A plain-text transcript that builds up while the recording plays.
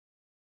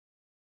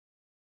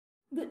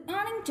Good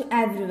morning to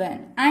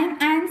everyone. I am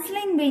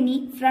Anslin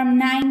Benny from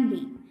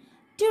 9B.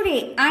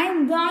 Today I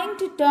am going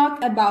to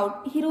talk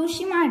about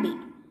Hiroshima Day.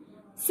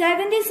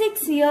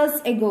 76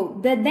 years ago,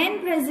 the then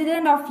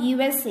President of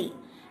USA,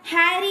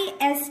 Harry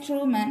S.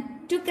 Truman,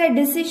 took a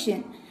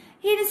decision.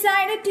 He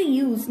decided to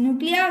use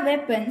nuclear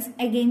weapons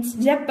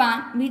against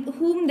Japan, with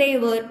whom they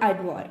were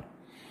at war.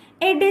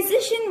 A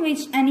decision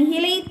which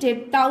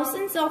annihilated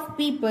thousands of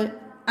people,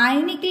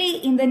 ironically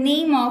in the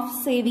name of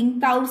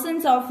saving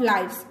thousands of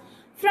lives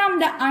from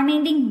the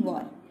unending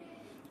war.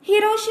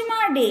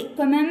 Hiroshima Day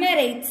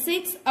commemorates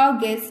 6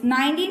 August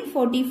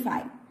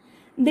 1945,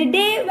 the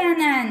day when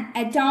an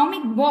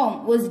atomic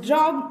bomb was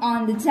dropped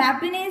on the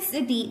Japanese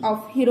city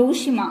of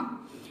Hiroshima,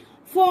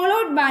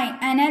 followed by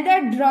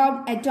another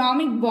dropped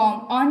atomic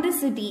bomb on the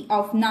city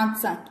of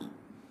Nagasaki.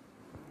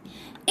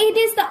 It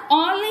is the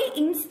only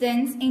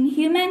instance in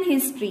human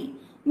history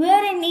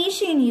where a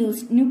nation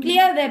used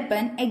nuclear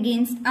weapon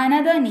against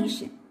another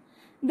nation.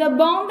 The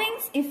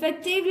bombings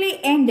effectively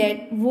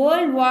ended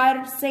World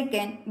War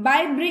II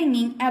by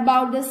bringing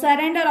about the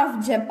surrender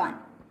of Japan.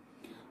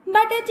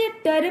 But at a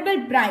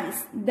terrible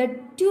price, the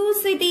two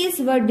cities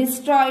were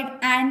destroyed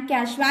and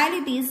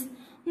casualties,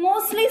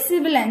 mostly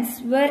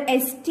civilians, were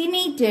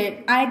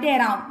estimated at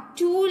around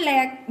 2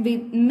 lakh,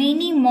 with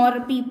many more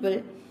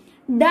people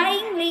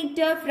dying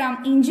later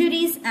from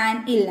injuries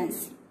and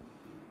illness.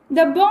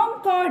 The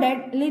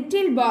bomb-coated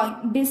little boy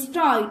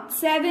destroyed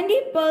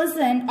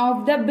 70%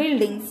 of the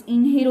buildings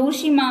in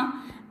Hiroshima,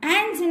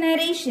 and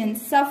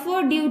generations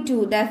suffered due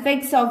to the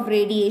effects of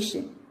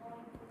radiation.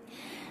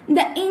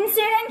 The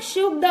incident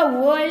shook the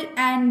world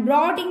and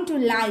brought into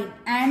light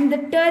and the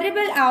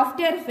terrible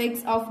after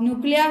effects of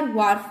nuclear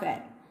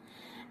warfare.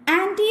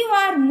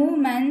 Anti-war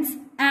movements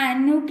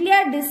and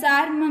nuclear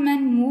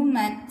disarmament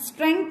movement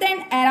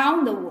strengthened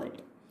around the world.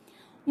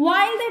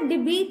 While the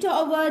debate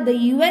over the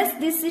US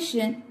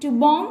decision to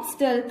bomb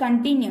still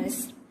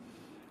continues,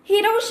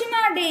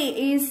 Hiroshima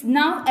Day is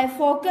now a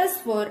focus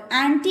for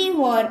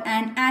anti-war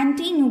and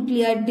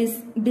anti-nuclear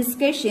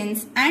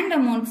discussions and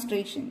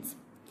demonstrations.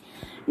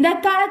 The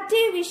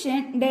collective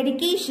vision,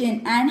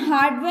 dedication and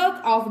hard work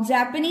of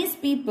Japanese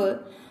people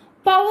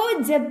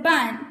powered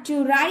Japan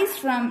to rise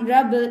from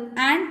rubble,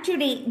 and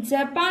today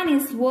Japan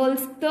is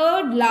world's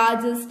third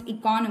largest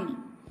economy.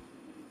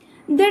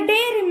 The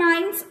day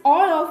reminds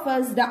all of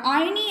us the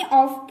irony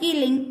of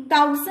killing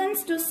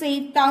thousands to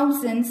save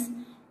thousands,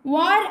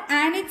 war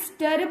and its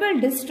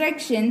terrible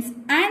destructions,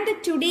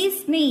 and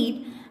today's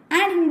need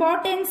and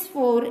importance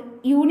for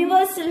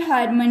universal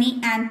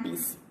harmony and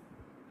peace.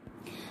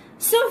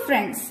 So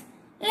friends,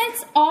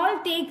 let's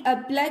all take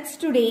a pledge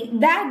today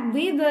that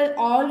we will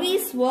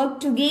always work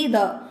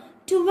together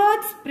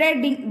towards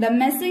spreading the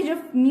message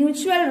of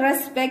mutual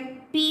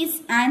respect,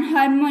 peace and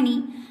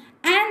harmony,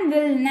 and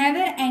will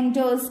never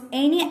endorse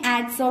any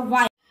acts of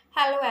violence.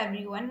 Hello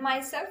everyone,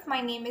 my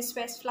name is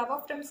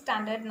Westflower from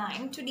Standard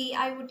 9. Today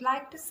I would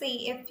like to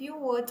say a few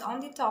words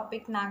on the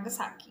topic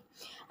Nagasaki.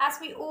 As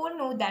we all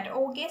know that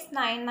August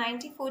 9,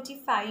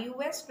 1945,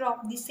 US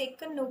dropped the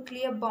second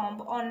nuclear bomb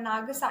on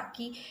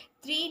Nagasaki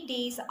 3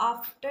 days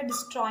after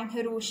destroying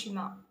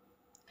Hiroshima.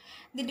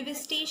 The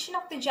devastation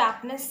of the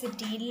Japanese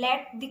city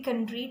led the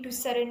country to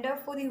surrender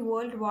for the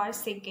World War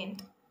II.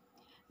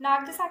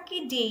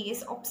 Nagasaki Day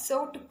is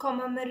observed to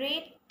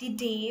commemorate the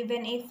day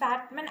when a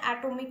Fatman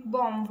atomic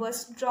bomb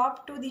was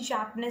dropped to the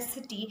Japanese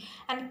city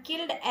and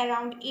killed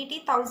around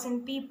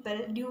 80,000 people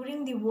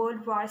during the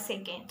World War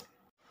II.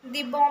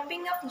 The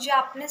bombing of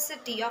Japanese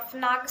city of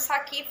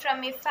Nagasaki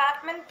from a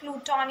Fatman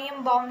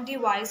plutonium bomb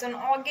device on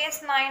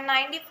August 9,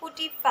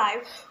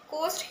 1945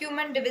 caused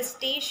human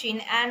devastation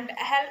and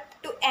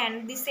helped to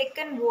end the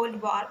Second World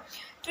War.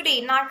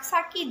 Today,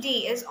 Nagasaki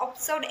Day is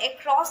observed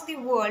across the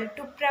world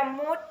to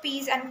promote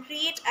peace and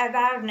create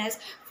awareness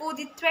for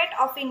the threat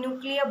of a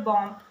nuclear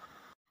bomb.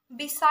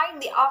 Besides,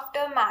 the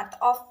aftermath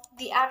of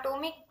the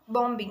atomic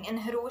bombing in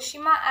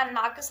Hiroshima and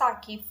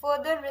Nagasaki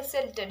further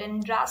resulted in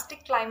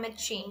drastic climate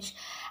change.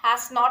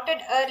 As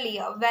noted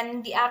earlier,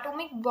 when the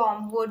atomic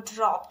bomb was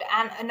dropped,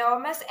 an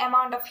enormous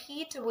amount of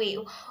heat wave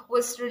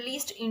was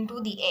released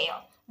into the air.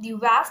 The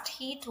vast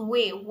heat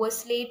wave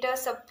was later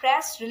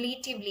suppressed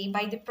relatively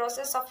by the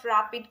process of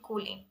rapid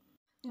cooling.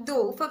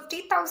 Though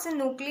 50,000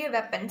 nuclear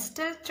weapons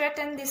still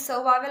threaten the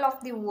survival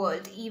of the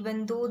world,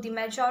 even though the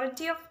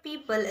majority of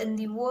people in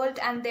the world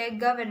and their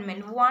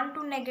government want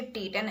to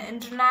negate an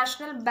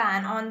international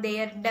ban on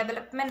their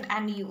development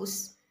and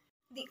use.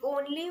 The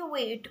only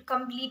way to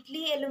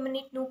completely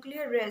eliminate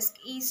nuclear risk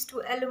is to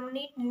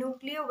eliminate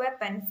nuclear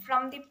weapons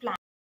from the planet.